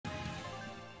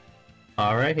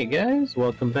Alright, hey guys,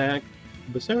 welcome back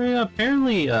to Berseria.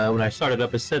 Apparently, when I started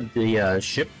up, it said the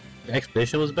ship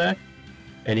expedition was back,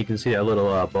 and you can see that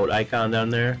little boat icon down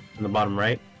there in the bottom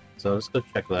right. So let's go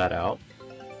check that out.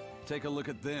 Take a look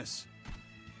at this.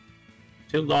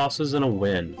 2 losses and a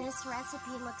win. This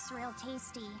recipe looks real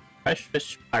tasty. Fresh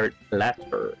fish pirate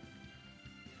platter.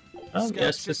 Oh, Scout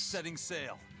yes, ship just setting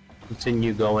sail.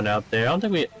 continue going out there. I don't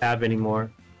think we have any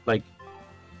more, like,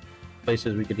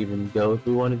 places we could even go if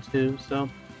we wanted to, so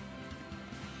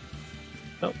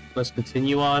let's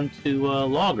continue on to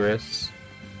Logris.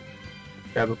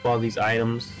 Grab up all these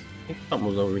items. I think something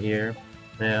was over here.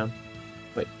 Yeah.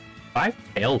 Wait, 5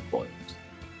 tail coins.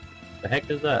 The heck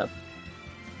is that?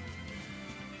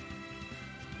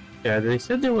 Yeah, they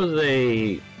said there was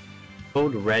a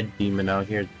Code Red demon out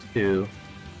here too.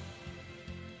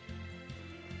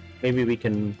 Maybe we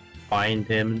can find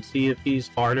him and see if he's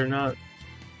hard or not.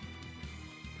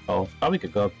 Oh, probably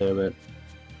could go up there, but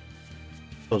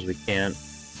suppose we can't.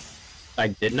 I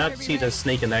did not see the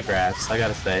snake in that grass, I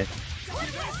gotta say.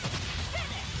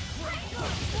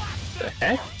 The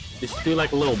heck? Just do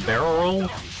like a little barrel roll?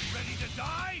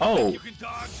 Oh!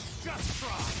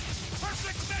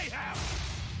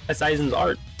 That's Aizen's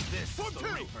art.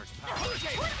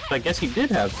 So I guess he did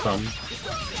have some.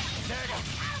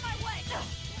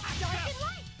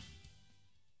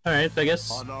 Alright, so I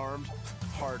guess unarmed.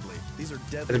 Hardly. These are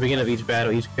at the beginning of each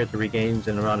battle, each character regains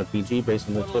an amount of PG based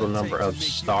on the total number of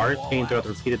stars gained throughout the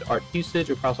repeated art usage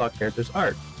across all characters'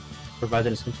 art. Provides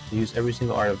an incentive to use every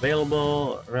single art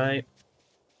available, right?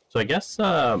 So I guess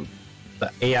the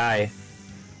AI,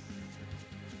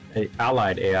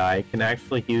 allied AI, can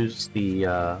actually use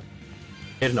the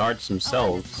hidden arts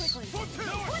themselves.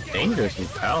 Dangerous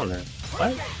encounter.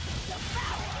 What?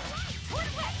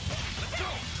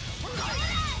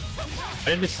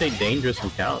 Why did it say dangerous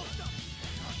encounter?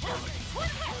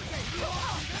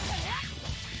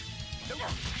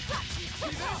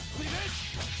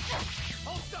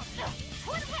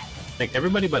 Like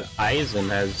everybody but Aizen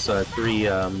has 3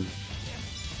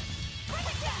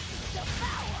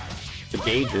 the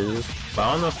gauges, but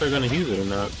I don't know if they're gonna use it or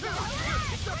not.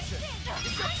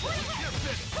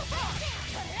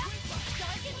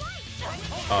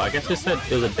 Oh, I guess it said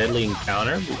it was a deadly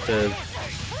encounter because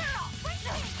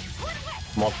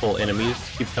multiple enemies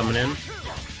keep coming in,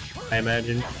 I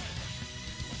imagine.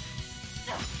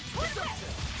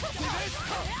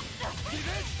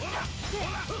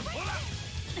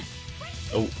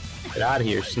 Oh, get out of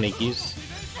here, snakies.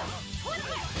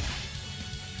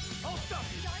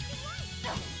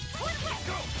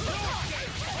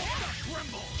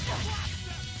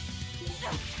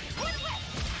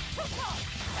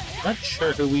 Not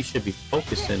sure who we should be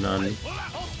focusing on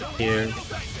here.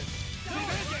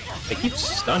 They keep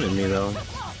stunning me though.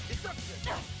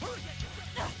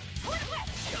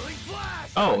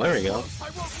 Oh, there we go.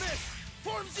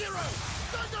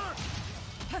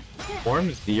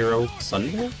 Form Zero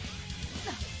Thunder?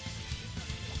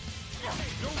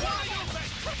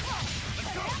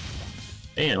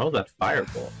 Damn, what was that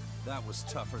fireball? That was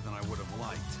tougher than I would have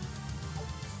liked.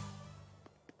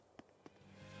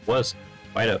 Was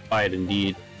quite a fight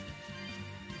indeed.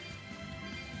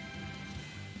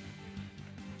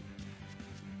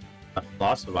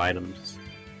 Lots of items.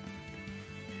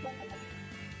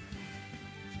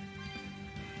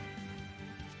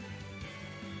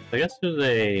 I guess there's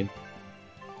a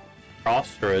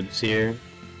crossroads here.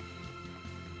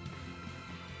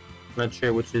 Not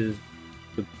sure which is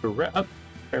the correct. Oh,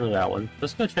 apparently that one.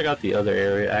 Let's go check out the other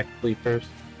area actually first.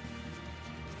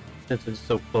 Since it's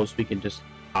so close, we can just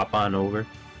hop on over.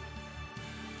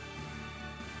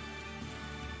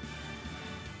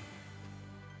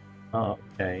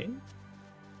 Okay.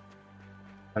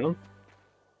 I don't.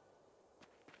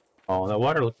 Oh, that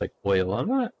water looks like oil. I'm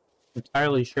not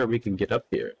entirely sure we can get up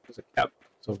here. There's a cap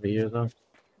over here though.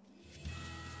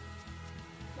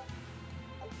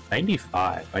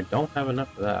 95. I don't have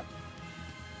enough of that.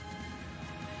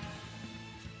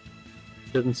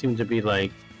 Doesn't seem to be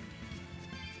like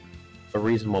a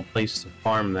reasonable place to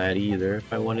farm that either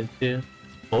if I wanted to.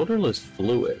 Odorless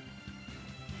fluid.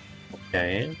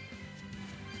 Okay.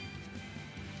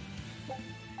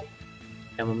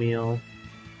 Chamomile.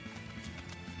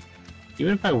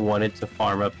 Even if I wanted to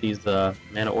farm up these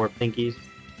mana ore pinkies,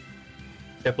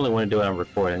 definitely want to do it on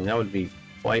recording. That would be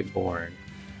quite boring.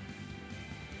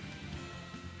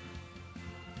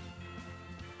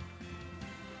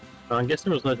 So I guess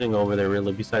there was nothing over there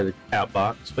really besides the cat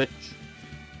box, which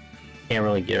can't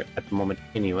really get at the moment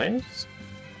anyways.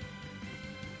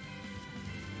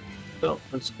 So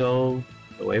let's go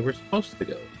the way we're supposed to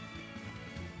go.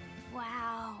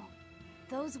 Wow,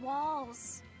 those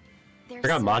walls. They're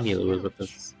forgot so Magilou was with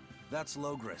huge. us. That's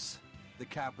Logris, the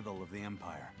capital of the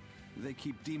Empire. They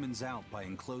keep demons out by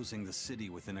enclosing the city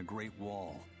within a great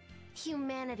wall.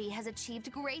 Humanity has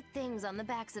achieved great things on the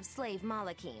backs of slave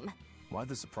Malakim. Why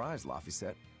the surprise,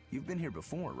 Laphicet? You've been here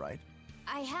before, right?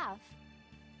 I have.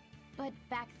 But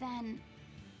back then,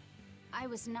 I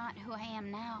was not who I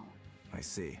am now. I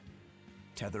see.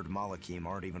 Tethered Malakim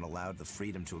aren't even allowed the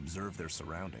freedom to observe their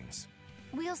surroundings.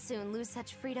 We'll soon lose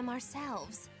such freedom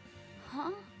ourselves.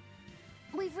 Huh?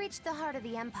 We've reached the heart of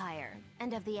the Empire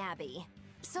and of the Abbey.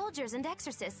 Soldiers and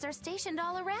exorcists are stationed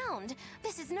all around.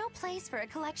 This is no place for a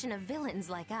collection of villains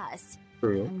like us.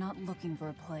 True. I'm not looking for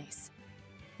a place.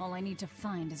 All I need to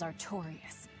find is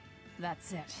Artorias.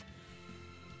 That's it.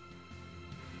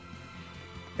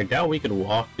 I doubt we could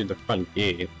walk through the front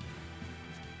gate.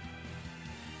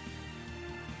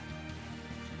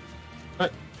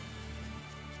 What?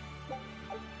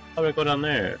 How do I go down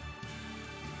there?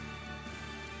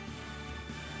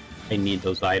 I need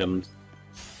those items.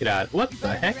 Get out. What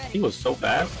the heck? He was so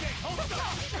fast.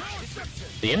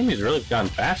 The enemy's really gotten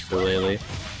faster lately.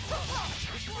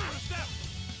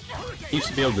 He used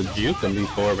to be able to juke them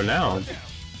before, but now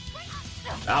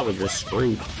we're just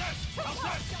screwed.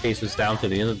 Chase us down to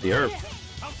the end of the earth.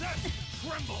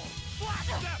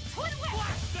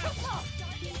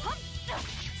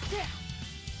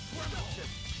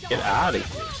 Get out of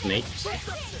here, snakes.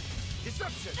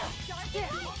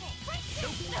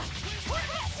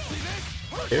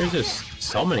 There's just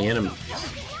so many enemies.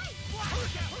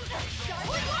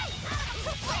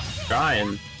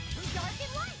 Trying.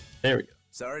 There we go.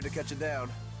 Sorry to cut you down.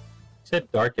 He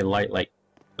said dark and light like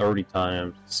 30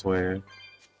 times, I swear.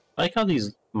 I like how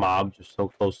these mobs are so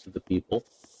close to the people.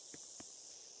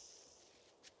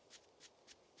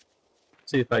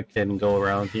 See if I can go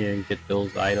around here and get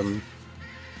those items.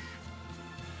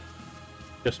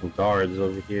 There's some guards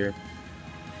over here.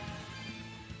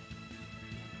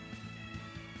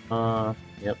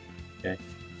 Yep, okay.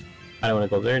 I don't want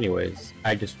to go there anyways.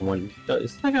 I just want...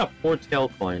 It's like I got 4 tail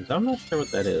coins. I'm not sure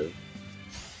what that is.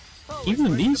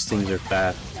 Even these things are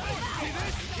fast.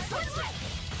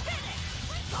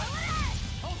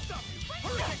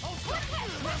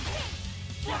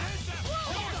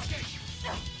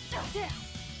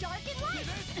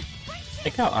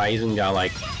 Like how Aizen got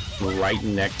like right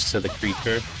next to the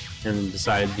creature and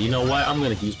decided, you know what, I'm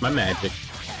gonna use my magic.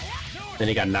 Then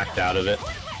he got knocked out of it.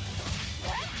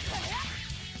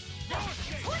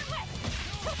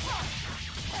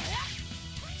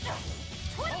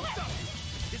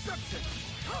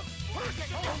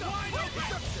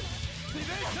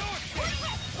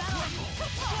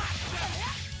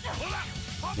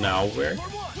 Now we're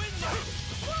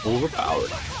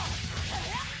overpowered.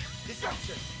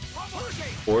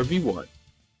 4v1.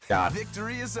 Got it.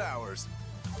 Victory is ours.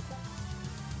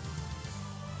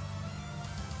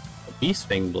 A Beast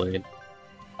Fang blade.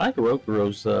 I like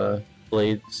Rokuro's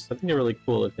blades. I think they're really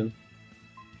cool looking.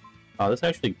 Oh, this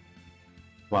actually...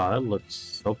 Wow, that looks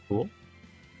so cool.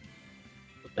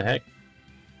 What the heck?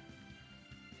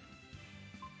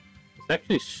 It's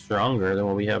actually stronger than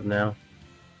what we have now.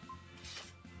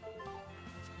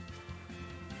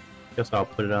 Guess I'll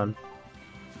put it on.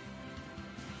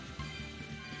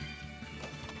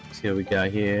 See what we got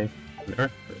here. An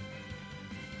earthquake.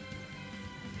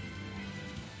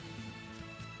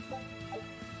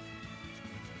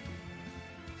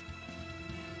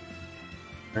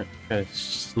 Alright, try to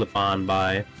slip on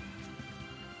by.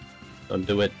 Don't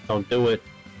do it. Don't do it.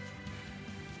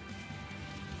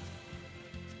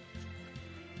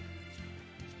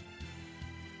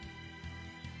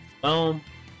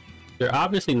 They're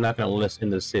obviously not going to let us in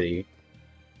the city.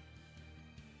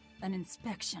 An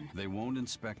inspection. They won't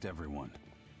inspect everyone.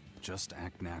 Just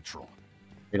act natural.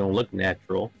 They don't look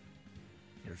natural.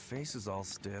 Your face is all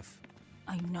stiff.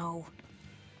 I know.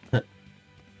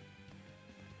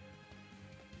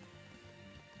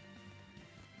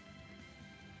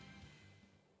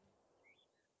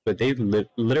 But they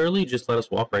literally just let us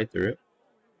walk right through it.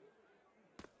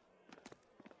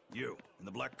 You, in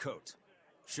the black coat.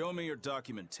 Show me your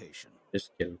documentation.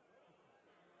 Just kidding.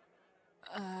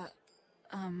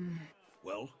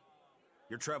 Well,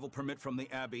 your travel permit from the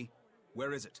Abbey,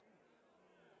 where is it?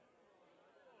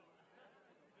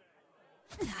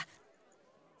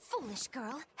 Foolish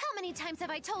girl, how many times have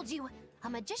I told you? A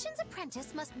magician's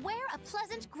apprentice must wear a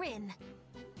pleasant grin.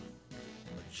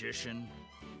 Magician?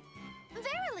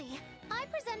 Verily, I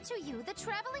present to you the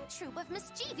traveling troupe of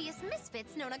mischievous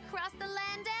misfits known across the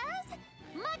land as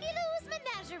Magilou's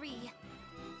Menagerie.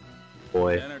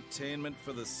 Boy. Entertainment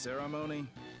for the ceremony?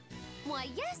 Why,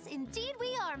 yes, indeed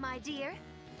we are, my dear.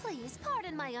 Please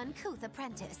pardon my uncouth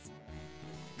apprentice.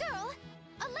 Girl,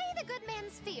 allay the good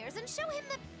man's fears and show him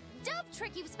the dove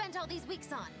trick you've spent all these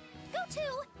weeks on. Go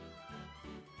to!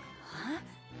 Huh?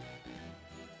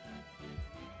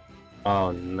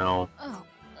 Oh no. Oh,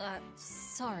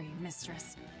 sorry,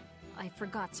 mistress. I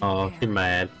forgot to Oh, prepare. she's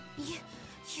mad.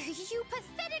 You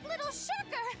pathetic little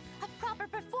shirker! A proper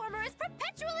performer is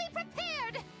perpetually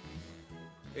prepared!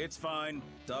 It's fine.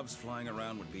 Doves flying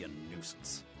around would be a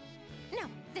nuisance. No,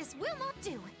 this will not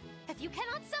do. If you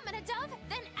cannot summon a dove,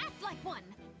 then act like one.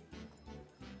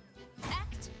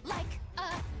 Act like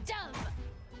a dove.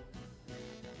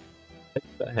 What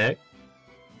the heck?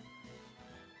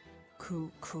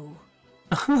 Cool.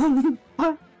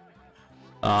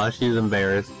 Aw, she's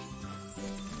embarrassed.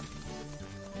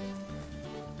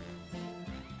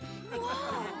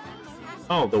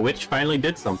 Oh, the witch finally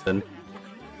did something.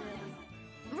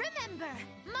 Remember,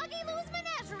 Magilou's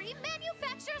Menagerie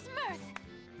manufactures mirth.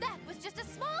 That was just a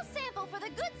small sample for the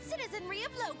good citizenry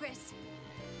of Logris.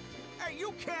 Hey,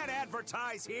 you can't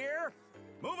advertise here!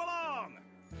 Move along!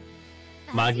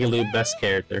 As you Magilou, say. best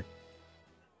character.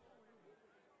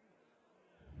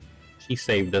 She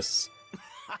saved us.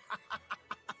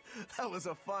 That was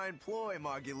a fine ploy,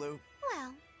 Magilou.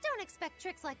 Well, don't expect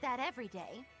tricks like that every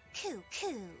day. Coo.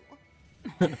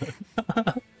 Oh,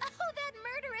 that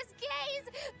murderous gaze!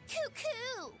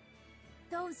 Coo.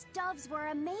 Those doves were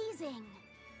amazing.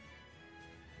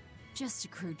 Just a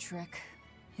crude trick.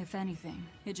 If anything,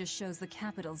 it just shows the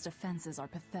capital's defenses are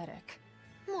pathetic.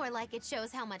 More like it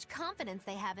shows how much confidence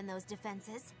they have in those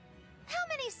defenses. How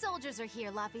many soldiers are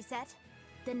here, Laphicet?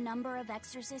 The number of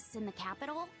exorcists in the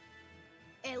capital?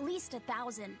 At least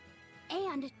 1,000.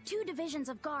 And 2 divisions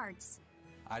of guards.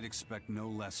 I'd expect no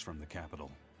less from the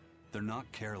capital. They're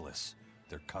not careless.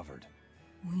 They're covered.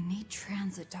 We need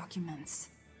transit documents.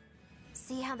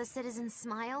 See how the citizens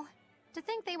smile? To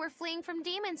think they were fleeing from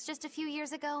demons just a few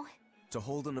years ago. To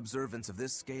hold an observance of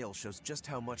this scale shows just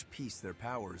how much peace their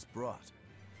power has brought.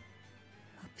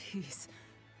 A piece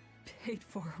paid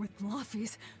for with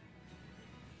Laffy's.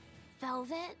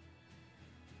 Velvet?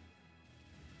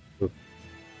 At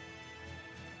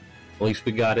least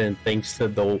we got in thanks to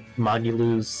the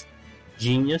Magilou's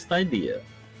genius idea.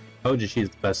 Told you she's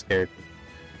the best character.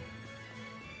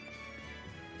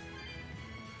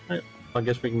 Alright, I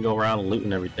guess we can go around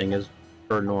looting everything as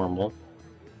per normal.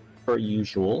 Per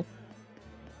usual.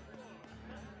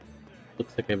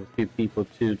 Looks like I have a few people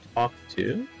to talk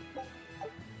to.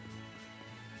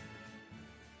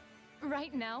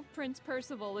 Right now, Prince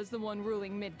Percival is the one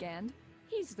ruling Midgand.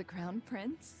 He's the crown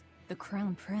prince. The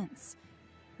crown prince.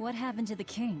 What happened to the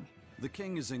king? The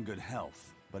king is in good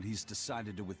health, but he's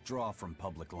decided to withdraw from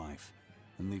public life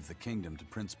and leave the kingdom to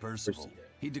Prince Percival.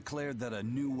 He declared that a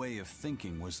new way of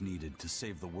thinking was needed to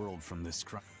save the world from this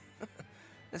crime.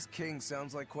 This king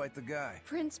sounds like quite the guy.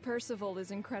 Prince Percival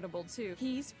is incredible too.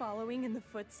 He's following in the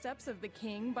footsteps of the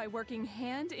king by working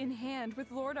hand in hand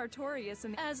with Lord Artorias,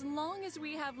 and as long as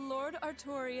we have Lord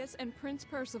Artorias and Prince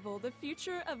Percival, the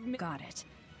future of Got it.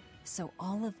 So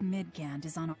all of Midgand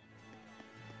is on.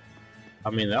 I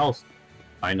mean, that was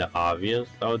kind of obvious,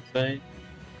 I would say.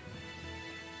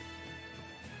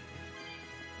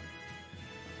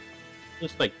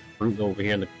 Just like fruit over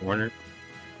here in the corner.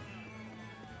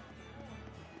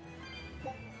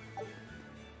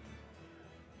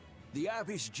 The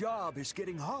Abbey's job is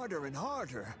getting harder and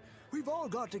harder. We've all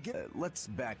got to get... Let's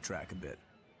backtrack a bit.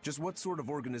 Just what sort of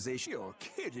organization... You're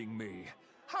kidding me.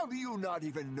 How do you not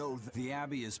even know that? The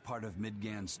Abbey is part of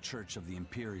Midgand's Church of the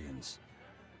Empyreans.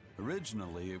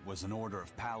 Originally, it was an order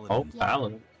of paladins. Oh,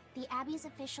 Paladin. The Abbey's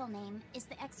official name is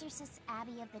the Exorcist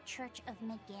Abbey of the Church of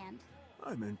Midgand.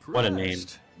 I'm impressed. What a name.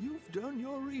 You've done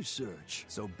your research.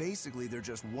 So basically they're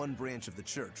just one branch of the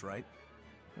church, right?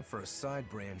 For a side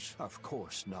branch... Of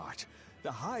course not.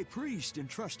 The High Priest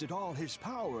entrusted all his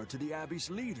power to the Abbey's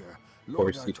leader,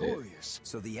 Lord course he did. Artorias.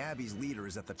 So the Abbey's leader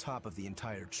is at the top of the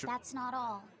entire church. That's not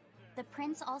all. The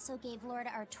prince also gave Lord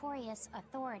Artorias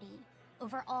authority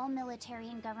over all military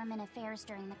and government affairs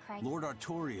during the crisis. Lord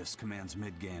Artorias commands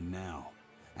Midgand now,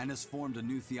 and has formed a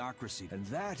new theocracy. And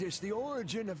that is the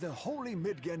origin of the Holy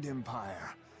Midgand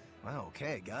Empire. Wow,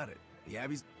 okay, got it. The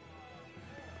Abbey's...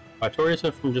 Artorias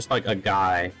went from just like a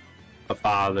guy, a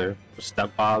father, a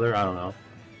stepfather, I don't know,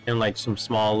 in like some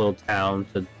small little town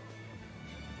to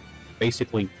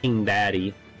basically King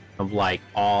Daddy of like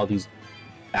all these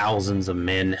thousands of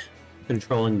men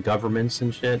controlling governments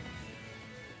and shit.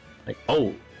 Like,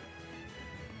 oh,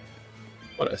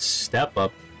 what a step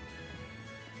up.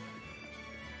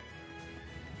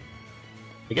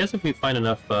 I guess if we find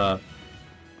enough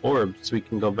orbs, we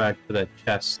can go back to that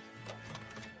chest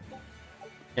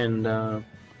and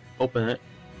open it.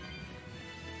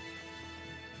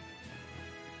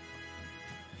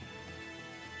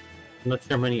 I'm not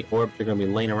sure how many orbs are going to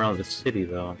be laying around the city,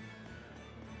 though.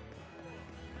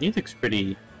 Music's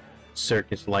pretty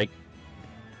circus-like.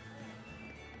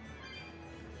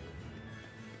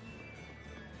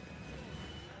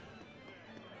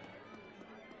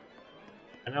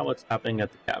 And now what's happening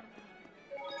at the cap?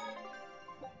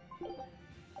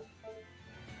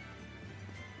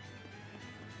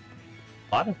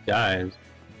 A lot of guys.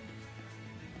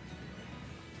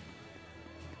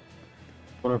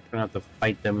 I wonder if we're gonna have to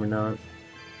fight them or not.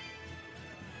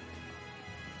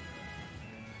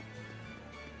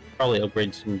 Probably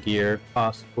upgrade some gear if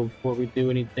possible before we do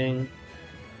anything.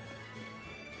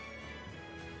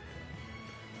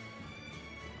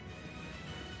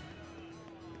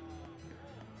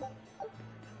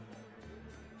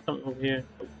 Something over here.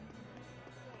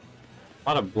 A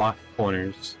lot of block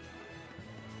corners.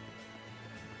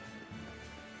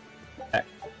 Heck,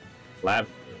 lab.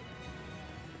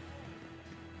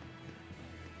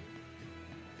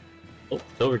 Oh,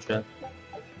 silver chest.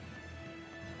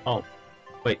 Oh,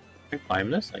 wait, can I climb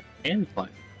this? I can climb.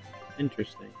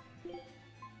 Interesting.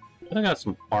 But I got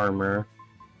some armor.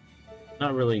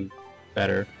 Not really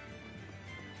better.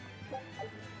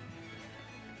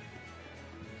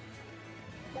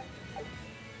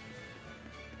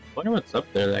 Wonder what's up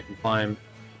there that I can climb.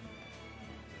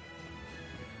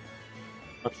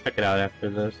 I'll check it out after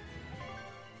this.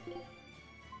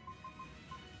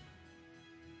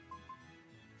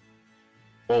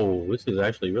 Whoa, this is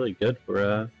actually really good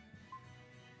for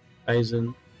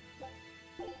Aizen.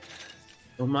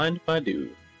 Don't mind if I do.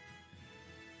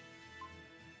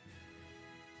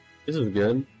 This is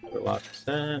good for a lot of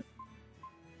percent.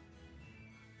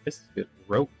 This is good.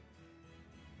 Rope.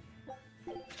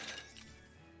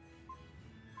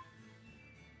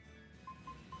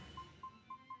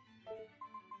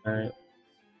 Alright.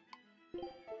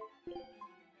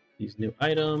 These new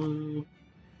items.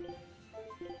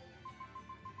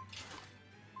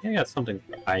 Yeah, I got something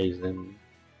for Aizen.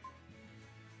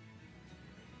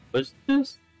 What's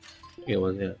this? I think it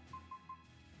was, yeah.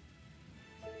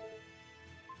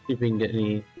 See if we can get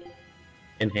any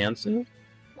enhances.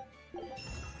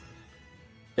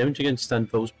 Damage against stun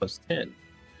foes plus 10.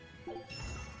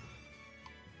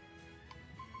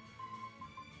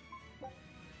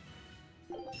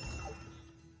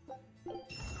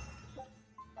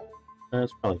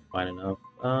 That's probably fine enough.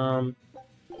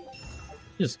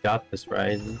 Just got this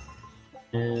right.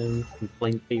 And some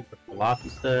plain paper floppy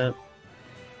set.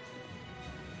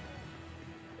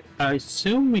 I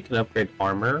assume we can upgrade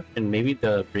armor and maybe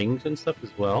the rings and stuff as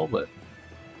well, but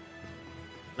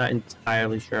not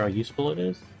entirely sure how useful it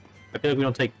is. I feel like we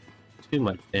don't take too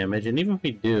much damage, and even if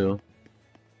we do,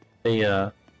 they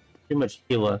pretty much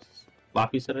heal us.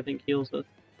 Floppy set I think heals us,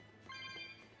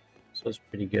 so it's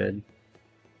pretty good.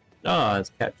 Ah, it's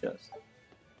cat chest.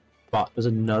 Wow, there's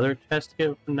another chest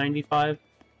here for 95.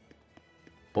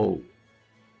 Whoa.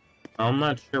 I'm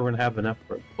not sure we're gonna have enough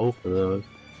for both of those.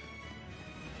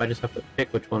 I just have to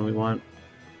pick which one we want.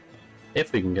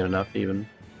 If we can get enough, even.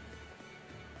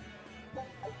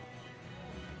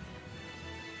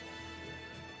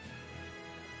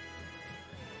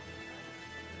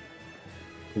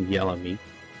 Yell at me.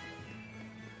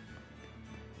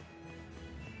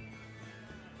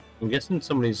 I'm guessing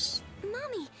somebody's...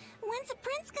 Mommy, when's the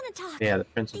prince gonna talk? Yeah, the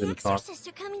prince is gonna talk. The exorcists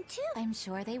are coming too. I'm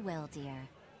sure they will, dear.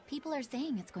 People are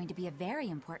saying it's going to be a very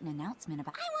important announcement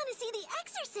about— I want to see the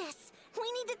exorcists! We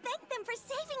need to thank them for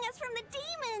saving us from the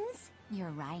demons!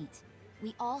 You're right.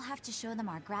 We all have to show them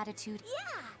our gratitude.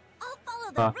 Yeah! I'll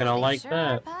follow the Not gonna like sure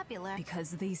that. Popular.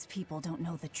 Because these people don't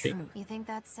know the truth. You think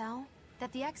that's so?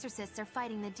 That the exorcists are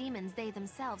fighting the demons they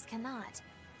themselves cannot.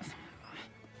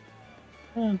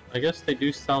 I guess they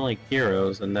do sound like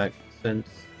heroes in that sense.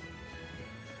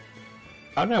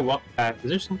 How did I walk back? Is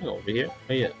there something over here?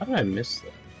 Oh yeah, how did I miss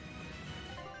that?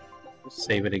 Let's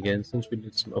save it again since we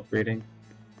did some upgrading.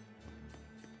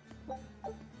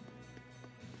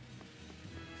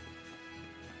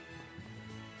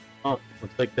 Oh,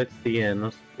 looks like that's the end.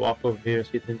 Let's walk over here,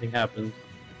 see if anything happens.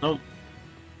 Nope.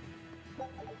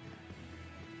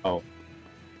 Oh.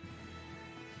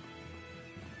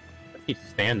 He's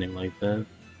standing like that.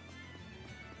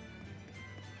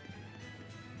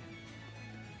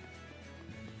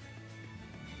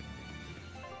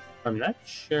 I'm not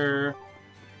sure.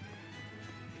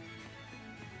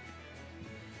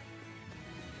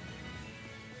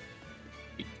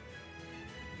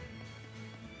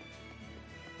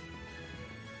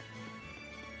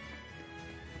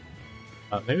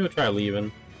 Maybe we'll try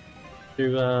leaving.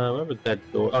 Through, where would that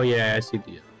door? Oh yeah, I see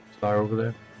the star over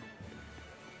there.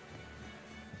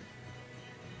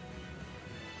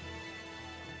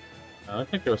 I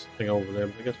think there was something over there,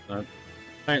 but I guess not.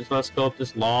 Alright, so let's go up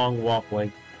this long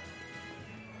walkway.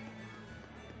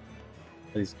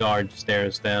 These guards stare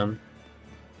us down.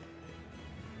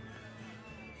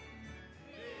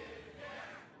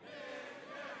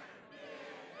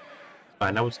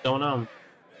 Find out what's going on.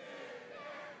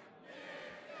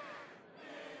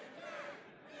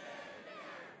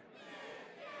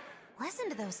 Listen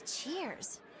to those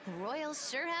cheers. The royals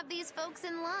sure have these folks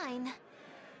in line.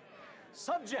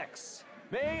 Subjects,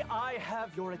 may I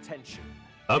have your attention?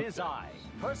 Up. It is I,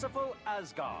 Percival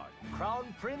Asgard,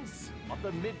 Crown Prince of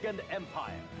the Midgard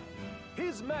Empire.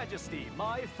 His Majesty,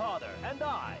 my father, and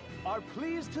I are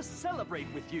pleased to celebrate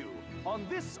with you on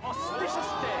this auspicious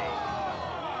day.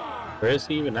 Where is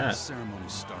he even at? The ceremony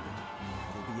started.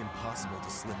 It'll be impossible to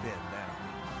slip in now.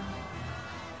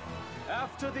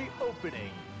 After the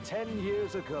opening 10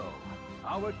 years ago,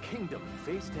 our kingdom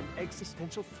faced an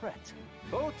existential threat,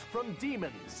 both from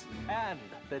demons and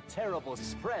the terrible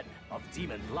spread of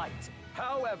demon light.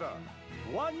 However,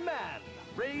 one man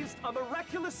raised a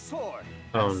miraculous sword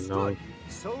and stood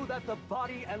so that the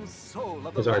body and soul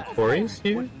of the Artorias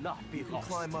here? would not be You can lost.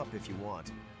 climb up if you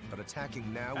want, but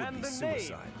attacking now would And be the suicide.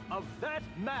 name of that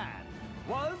man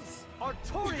was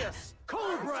Artorias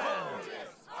Coldbrand.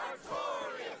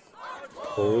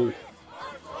 Oh.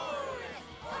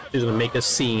 She's gonna make a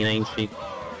scene, ain't she?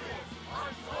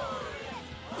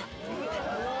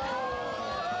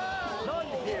 None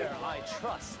here, I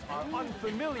trust, are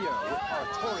unfamiliar with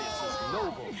Artorias'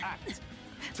 noble act.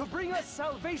 To bring us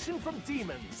salvation from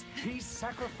demons, he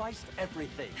sacrificed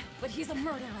everything. But he's a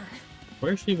murderer.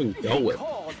 Where's she even He going?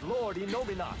 called Lord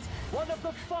Innominat, one of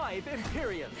the 5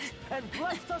 Empyreans, and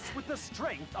blessed us with the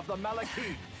strength of the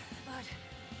Malakith. But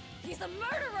he's a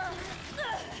murderer!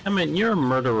 I mean, you're a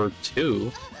murderer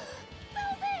too.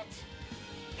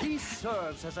 He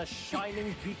serves as a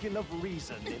shining beacon of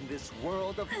reason in this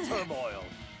world of turmoil.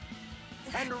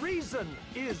 And reason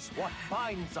is what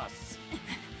binds us.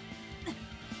 But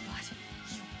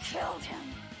you killed him!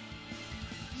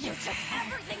 You took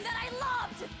everything that I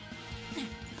loved!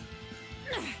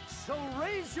 So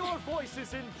raise your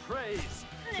voices in praise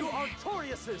to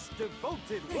Artorias'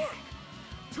 devoted work,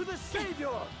 to the Savior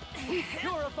who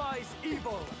purifies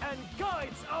evil and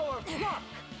guides our flock.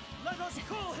 Let us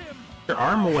call him Your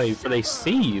arm away before they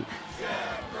see you.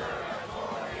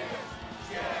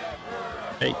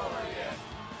 Hey.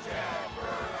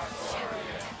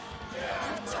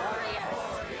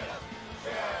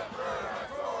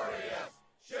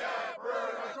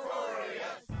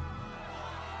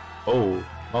 Oh,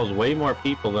 that was way more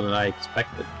people than I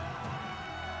expected.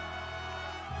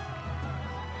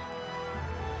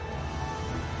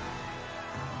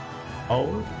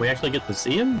 Oh, we actually get to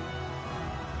see him?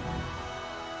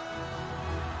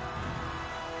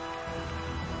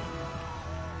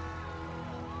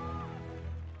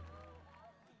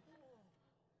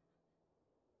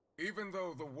 Even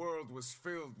though the world was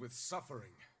filled with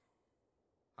suffering,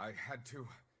 I had to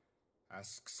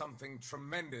ask something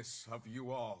tremendous of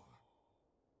you all.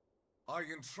 I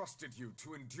entrusted you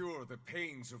to endure the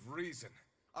pains of reason.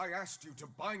 I asked you to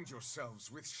bind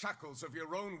yourselves with shackles of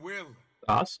your own will.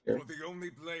 Oscar. For the only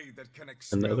blade that can And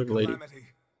expel the other lady. calamity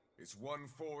is one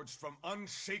forged from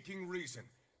unshaking reason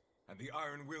and the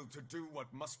iron will to do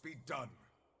what must be done.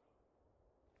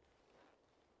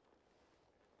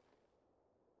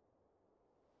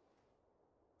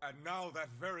 And now that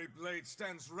very blade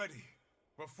stands ready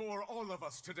before all of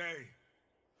us today.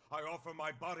 I offer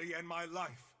my body and my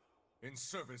life in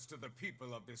service to the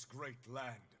people of this great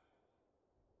land.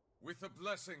 With the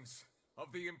blessings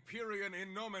of the Empyrean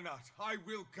Innominat, I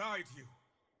will guide you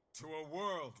to a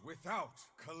world without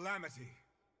calamity.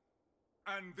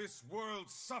 And this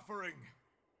world's suffering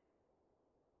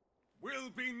will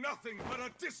be nothing but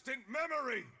a distant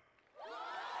memory!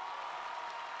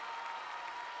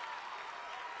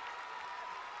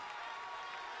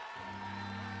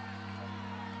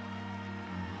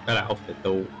 That outfit,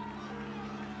 though.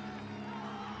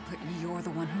 But you're the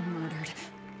one who murdered.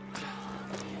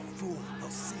 Fool, they'll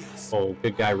see us. Oh,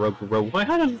 good guy, Roku. Why?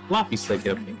 How did Laffy say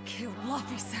get up You there? killed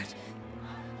Laphicet.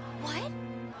 What?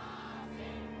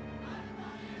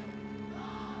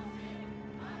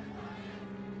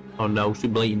 Oh no, she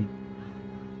bleeding.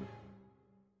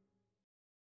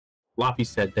 Laffy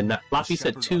said did not. Laffy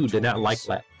said Shepherd too did not Artorias. like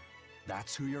that.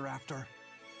 That's who you're after?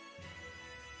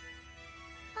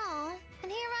 Oh,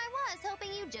 and here I was hoping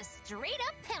you'd just straight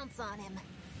up pounce on him.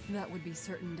 That would be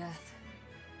certain death.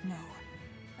 No.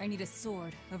 I need a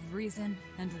sword of reason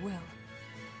and will.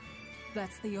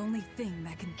 That's the only thing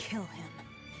that can kill him.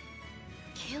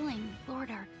 Killing Lord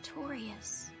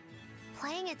Artorias.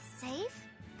 Playing it safe?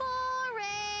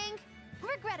 Boring!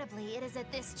 Regrettably, it is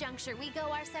at this juncture we go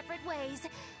our separate ways.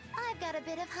 I've got a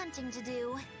bit of hunting to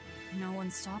do. No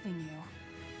one's stopping you.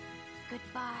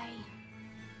 Goodbye.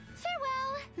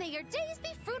 Farewell! May your days be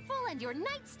fruitful and your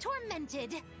nights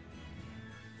tormented!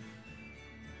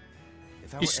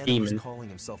 If our He's enemy's scheming. calling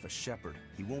himself a shepherd,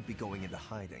 he won't be going into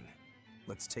hiding.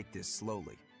 Let's take this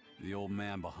slowly. The old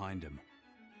man behind him.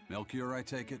 Melchior, I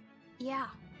take it? Yeah.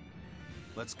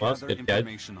 Let's Well, gather that's good, guy.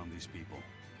 information on these people.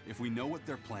 If we know what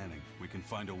they're planning, we can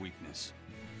find a weakness.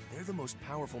 They're the most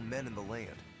powerful men in the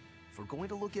land. If we're going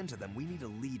to look into them, we need a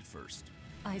lead first.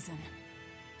 Eisen,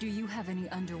 do you have any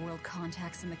underworld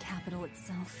contacts in the capital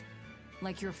itself?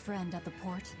 Like your friend at the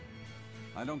port?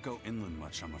 I don't go inland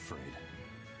much, I'm afraid.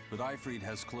 But Eifried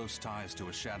has close ties to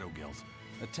a shadow guild.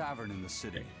 A tavern in the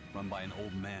city, run by an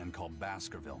old man called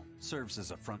Baskerville. Serves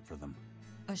as a front for them.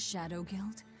 A shadow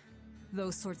guild?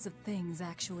 Those sorts of things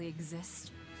actually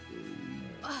exist?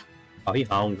 Oh, he's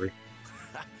hungry.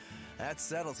 That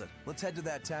settles it. Let's head to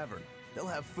that tavern. They'll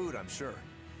have food, I'm sure.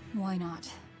 Why not?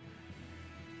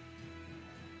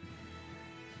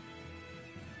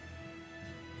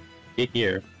 Get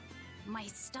here. My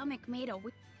stomach made a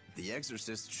The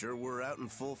exorcists sure were out in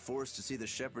full force to see the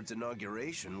shepherd's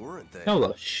inauguration, weren't they? That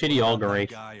was a shitty That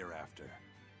inauguration. guy you're after.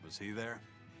 Was he there?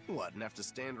 What, and have to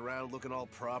stand around looking all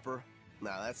proper?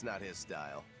 Nah, that's not his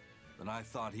style. Then I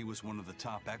thought he was one of the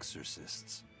top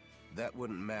exorcists. That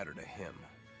wouldn't matter to him.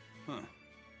 Huh.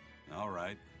 All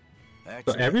right.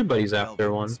 Actually, So everybody's Melvin,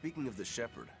 after one. Speaking of the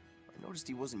shepherd, I noticed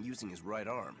he wasn't using his right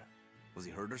arm. Was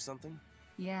he hurt or something?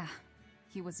 Yeah.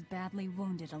 He was badly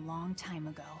wounded a long time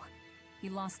ago. He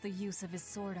lost the use of his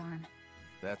sword arm.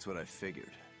 That's what I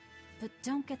figured. But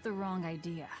don't get the wrong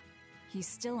idea. He's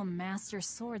still a master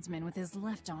swordsman with his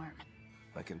left arm.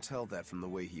 I can tell that from the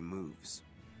way he moves.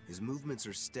 His movements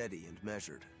are steady and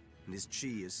measured, and his chi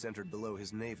is centered below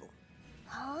his navel.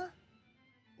 Huh?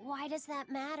 Why does that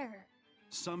matter?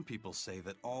 Some people say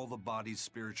that all the body's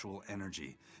spiritual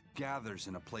energy gathers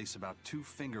in a place about 2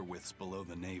 finger widths below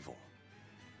the navel.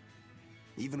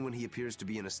 Even when he appears to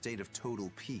be in a state of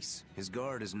total peace, his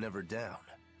guard is never down.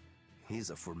 He's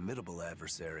a formidable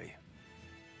adversary.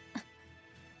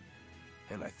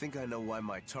 And I think I know why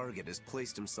my target has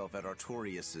placed himself at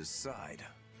Artorias' side.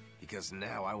 Because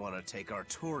now I want to take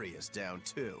Artorias down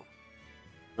too.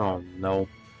 Oh no.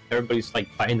 Everybody's like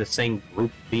fighting the same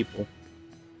group of people.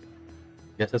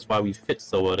 Guess that's why we fit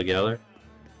so well together.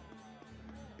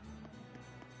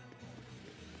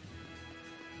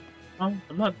 Oh,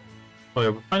 I'm not. Oh, yeah,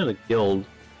 we're finding the guild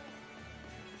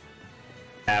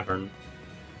tavern.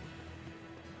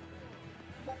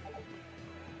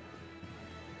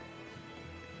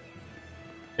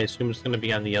 I assume it's going to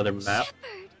be on the other map.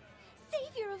 Shepherd!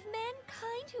 Savior of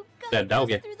mankind who Yeah, guides us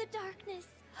okay. through the darkness.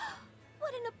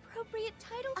 What an appropriate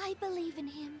title. I believe in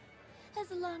him. As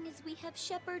long as we have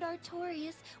Shepherd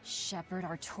Artorias. Shepherd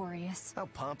Artorias? How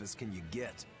pompous can you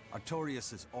get?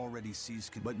 Artorias has already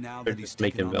seized but now They're that he's just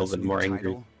making taken on this Velvet new more title,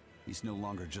 angry. he's no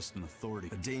longer just an authority.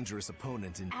 A dangerous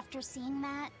opponent in... After seeing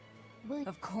that, will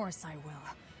Of course I will.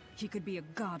 He could be a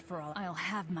god for all. I'll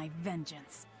have my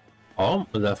vengeance. Oh,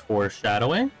 was that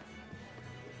foreshadowing?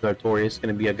 Is Artorias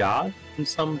going to be a god in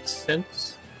some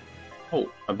sense?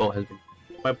 Oh, my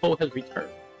boat has returned.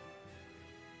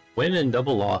 Win and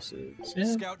double losses. Yeah.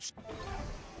 Scout.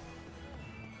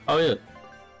 Oh yeah.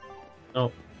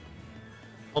 Oh.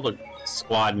 Well, the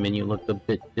squad menu looked a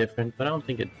bit different, but I don't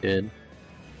think it did.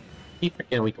 Keep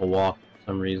forgetting we can walk for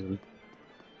some reason.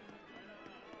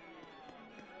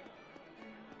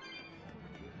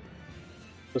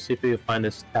 Let's see if we can find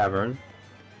this tavern.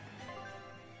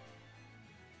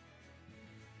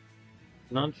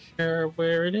 Not sure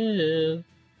where it is.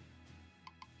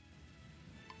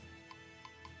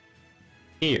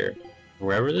 Here.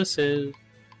 Wherever this is.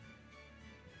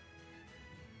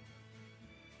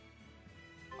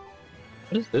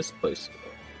 What is this place?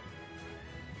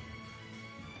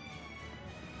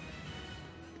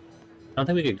 I don't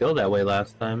think we could go that way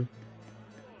last time.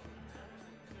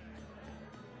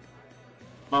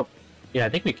 Oh, yeah, I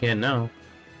think we can now.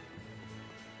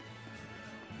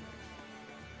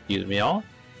 Excuse me, all.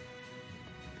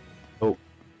 Oh,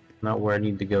 not where I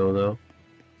need to go though.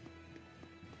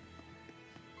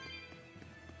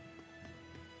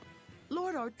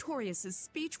 Lord Artorias'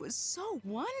 speech was so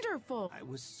wonderful. I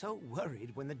was so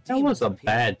worried when the That demons was a appeared.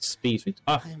 bad speech.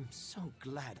 I'm so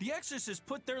glad. The exorcists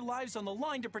put their lives on the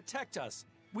line to protect us.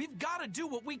 We've got to do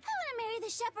what we... I want to marry the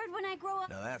shepherd when I grow up.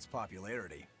 Now that's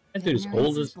popularity. That dude's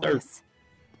old as dirt.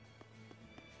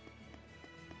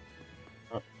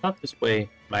 I thought this way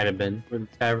might have been where the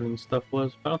tavern and stuff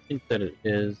was, but I don't think that it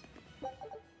is. I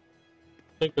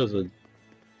think there's a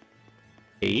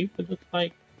cave, it looks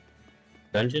like.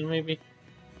 Dungeon, maybe?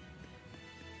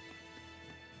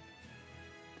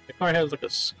 The car has like a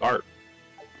scarf.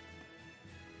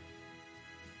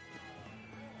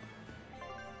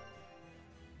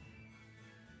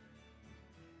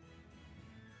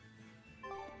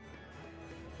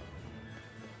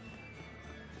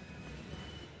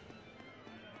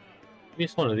 Maybe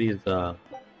it's one of these,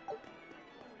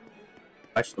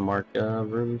 question mark,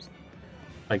 rooms.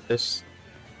 Like this.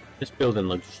 This building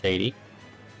looks shady.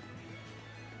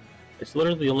 It's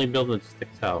literally the only building that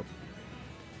sticks out.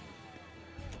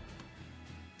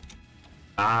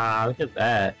 Ah, look at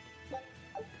that.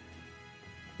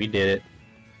 We did it.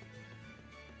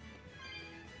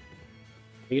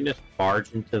 You can just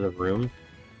barge into the room.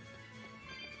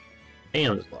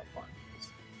 Damn, there's a lot of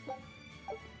fun.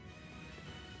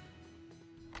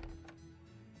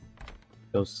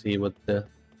 Go see what the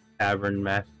tavern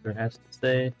master has to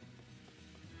say.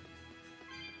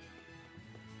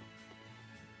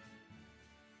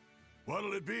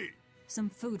 What'll it be? Some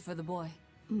food for the boy.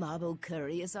 Mabo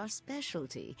curry is our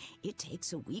specialty. It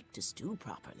takes a week to stew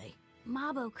properly.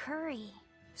 Mabo curry.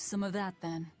 Some of that,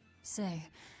 then. Say,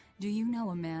 do you know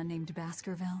a man named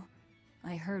Baskerville?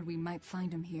 I heard we might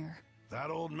find him here. That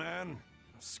old man?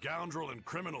 A scoundrel and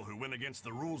criminal who went against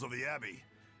the rules of the Abbey.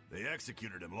 They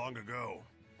executed him long ago.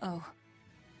 Oh.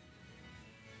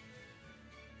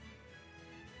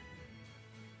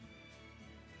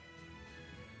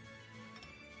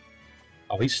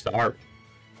 Oh, he's starved.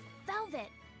 Velvet,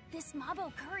 this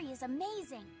Mabo curry is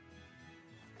amazing.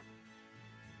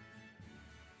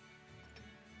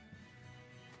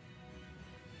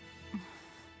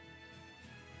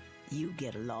 You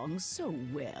get along so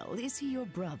well. Is he your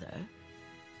brother?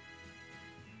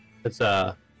 It's,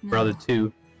 brother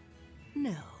too.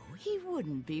 No, he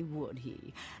wouldn't be, would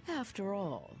he? After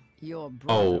all, your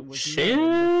brother was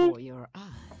murdered before your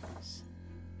eyes.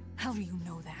 How do you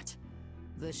know that?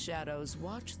 The shadows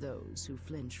watch those who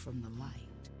flinch from the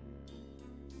light.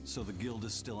 So the guild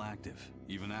is still active,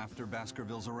 even after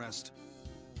Baskerville's arrest?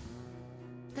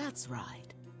 That's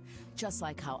right. Just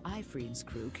like how Ifried's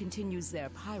crew continues their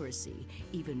piracy,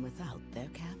 even without their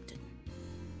captain.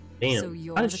 Damn, so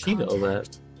you're how does she know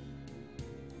that?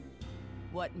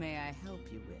 What may I help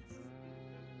you with?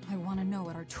 I want to know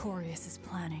what Artorias is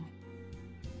planning.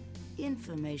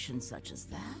 Information such as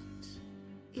that,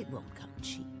 it won't come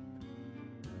cheap.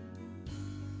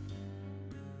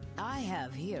 I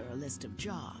have here a list of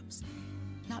jobs,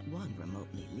 not one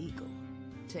remotely legal.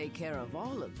 Take care of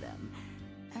all of them,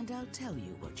 and I'll tell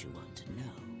you what you want to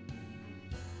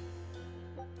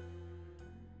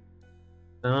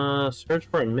know. Search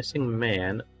for a missing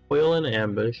man, foil an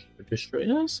ambush, or destroy.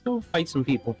 Let's go fight some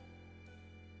people.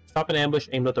 Stop an ambush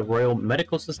aimed at the Royal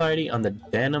Medical Society on the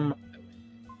Danum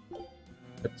Island.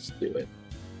 Let's do it.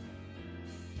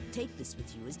 Take this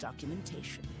with you as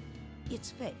documentation.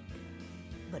 It's fake,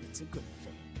 but it's a good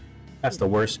fake. That's the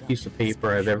worst piece of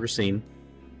paper I've ever seen.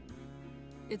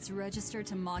 It's registered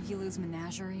to Magilou's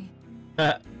Menagerie.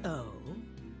 Oh?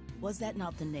 Was that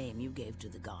not the name you gave to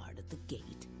the guard at the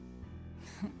gate?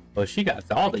 Well, she got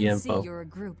all the info. I can see you're a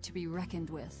group to be reckoned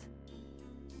with.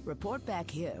 Report back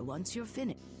here once you're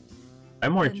finished.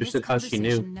 I'm more interested how she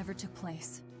knew. Never took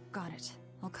place. Got it.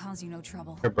 I'll cause you no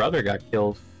trouble. Her brother got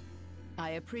killed.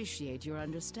 I appreciate your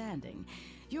understanding.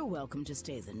 You're welcome to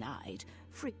stay the night.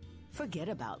 Forget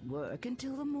about work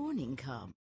until the morning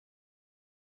comes.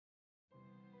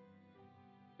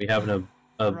 We having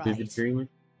a vivid dream?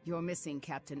 You're missing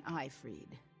Captain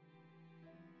Ifried.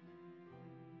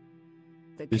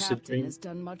 The Lucid captain dream? has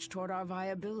done much toward our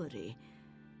viability.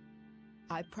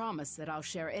 I promise that I'll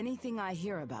share anything I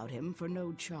hear about him for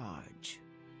no charge.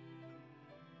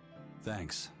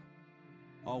 Thanks.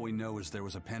 All we know is there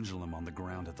was a pendulum on the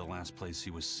ground at the last place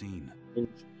he was seen.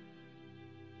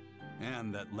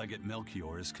 And that Legate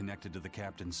Melchior is connected to the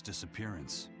captain's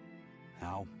disappearance.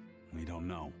 How? We don't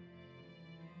know.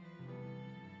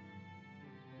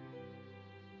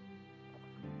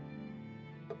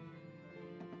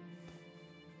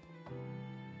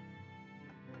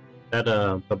 That,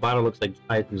 the bottle looks like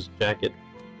Titan's jacket.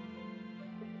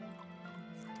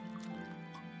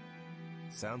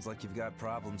 Sounds like you've got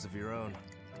problems of your own.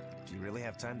 Do you really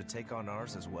have time to take on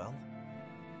ours as well?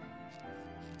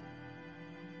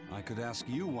 I could ask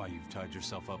you why you've tied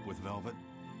yourself up with Velvet.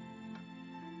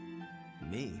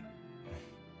 Me?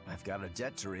 I've got a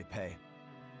debt to repay.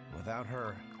 Without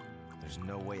her, there's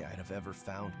no way I'd have ever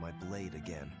found my blade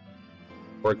again.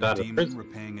 Or A got a demon prison.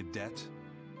 repaying a debt?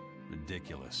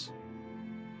 Ridiculous.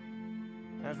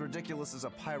 As ridiculous as a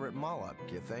pirate Moloch,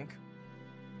 you think?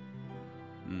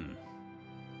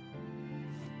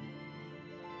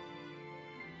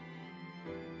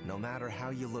 No matter how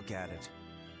you look at it,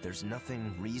 there's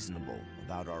nothing reasonable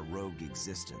about our rogue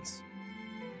existence.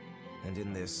 And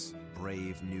in this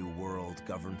brave new world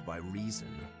governed by reason,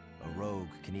 a rogue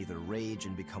can either rage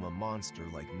and become a monster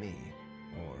like me,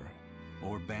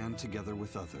 or band together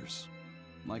with others.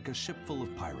 Like a ship full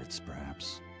of pirates,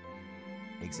 perhaps.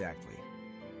 Exactly.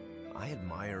 I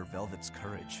admire Velvet's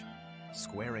courage,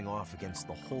 squaring off against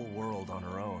the whole world on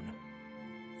her own.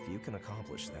 Few can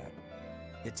accomplish that.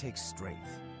 It takes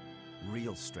strength,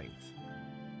 real strength,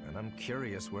 and I'm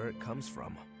curious where it comes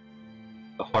from.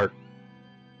 The heart.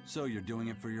 So you're doing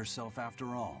it for yourself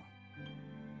after all?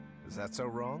 Is that so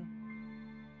wrong?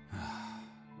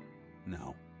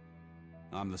 No.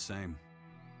 I'm the same.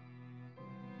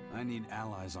 I need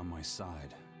allies on my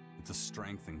side, with the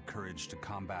strength and courage to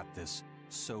combat this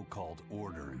so-called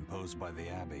order imposed by the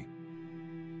Abbey.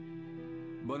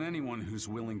 But anyone who's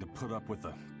willing to put up with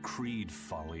the creed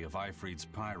folly of Ifrit's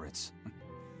pirates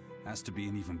has to be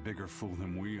an even bigger fool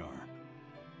than we are.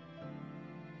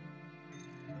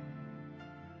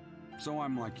 So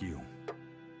I'm like you.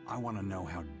 I want to know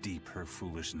how deep her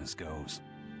foolishness goes.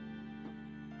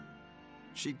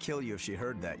 She'd kill you if she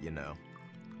heard that, you know.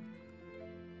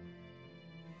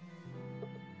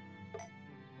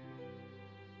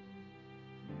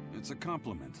 It's a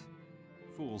compliment.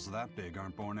 Fools that big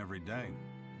aren't born every day.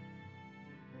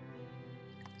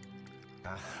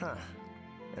 Aha.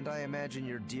 And I imagine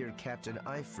your dear Captain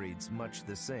Ifrit's much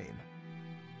the same.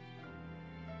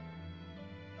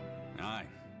 Aye.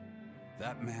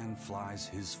 That man flies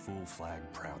his full flag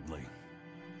proudly.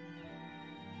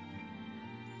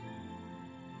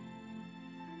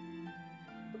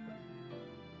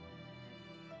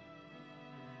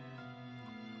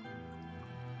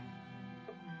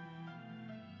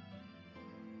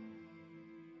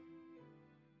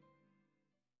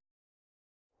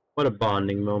 What a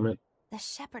bonding moment. The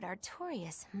shepherd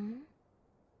Artorias,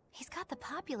 He's got the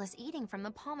populace eating from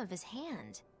the palm of his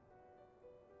hand.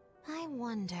 I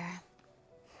wonder...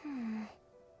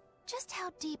 Just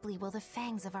how deeply will the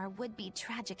fangs of our would-be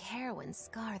tragic heroine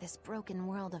scar this broken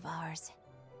world of ours?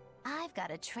 I've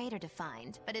got a traitor to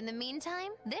find, but in the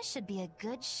meantime, this should be a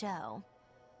good show.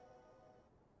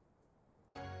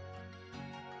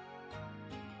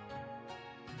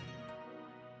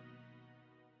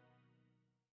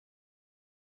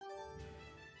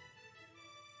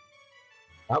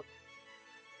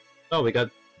 Oh, we got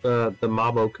the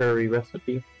mabo curry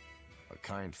recipe. A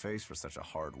kind face for such a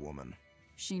hard woman.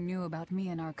 She knew about me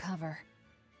and our cover.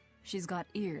 She's got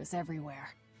ears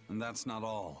everywhere. And that's not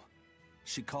all.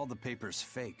 She called the papers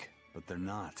fake, but they're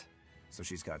not. So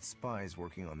she's got spies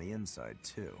working on the inside,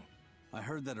 too. I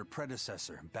heard that her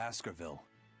predecessor, Baskerville,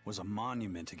 was a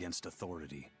monument against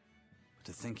authority. But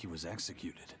to think he was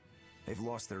executed. They've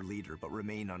lost their leader, but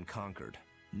remain unconquered.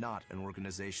 Not an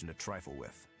organization to trifle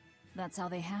with. That's how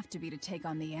they have to be to take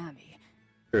on the Abbey.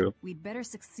 True. We'd better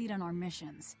succeed on our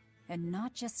missions, and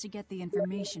not just to get the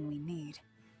information we need.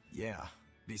 Yeah.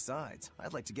 Besides,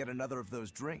 I'd like to get another of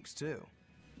those drinks, too.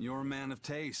 You're a man of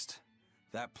taste.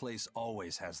 That place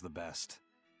always has the best.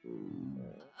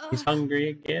 He's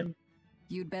hungry again?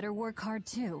 You'd better work hard,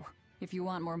 too, if you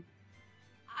want more...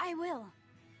 I will.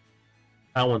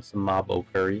 I want some mabo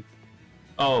curry.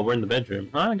 Oh, we're in the bedroom.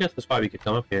 I guess that's why we could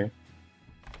come up here.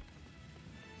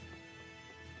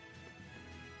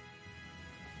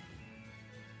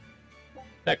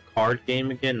 That card game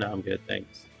again? No, I'm good,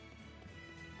 thanks.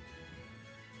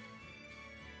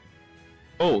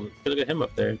 Oh, look at him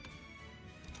up there.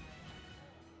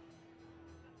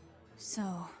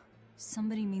 So,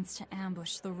 somebody means to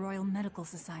ambush the Royal Medical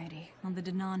Society on the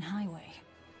Danan Highway.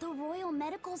 The Royal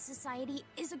Medical Society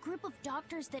is a group of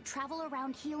doctors that travel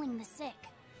around healing the sick.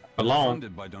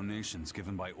 Funded by donations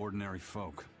given by ordinary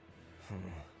folk.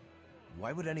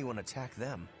 Why would anyone attack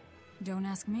them? Don't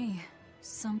ask me.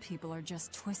 Some people are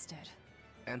just twisted.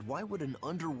 And why would an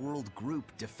underworld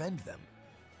group defend them?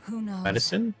 Who knows?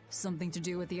 Medicine? Something to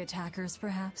do with the attackers,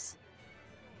 perhaps?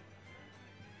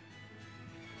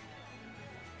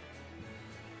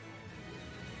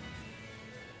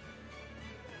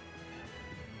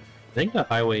 I think the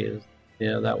highway is,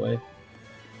 yeah, that way.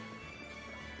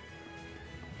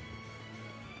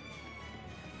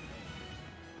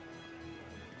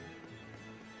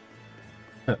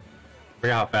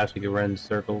 Forget how fast we can run in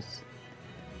circles.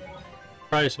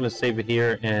 Probably just gonna save it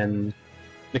here and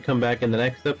to come back in the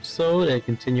next episode and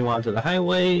continue on to the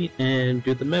highway and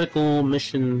do the medical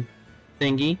mission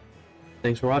thingy.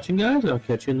 Thanks for watching, guys. I'll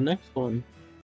catch you in the next one.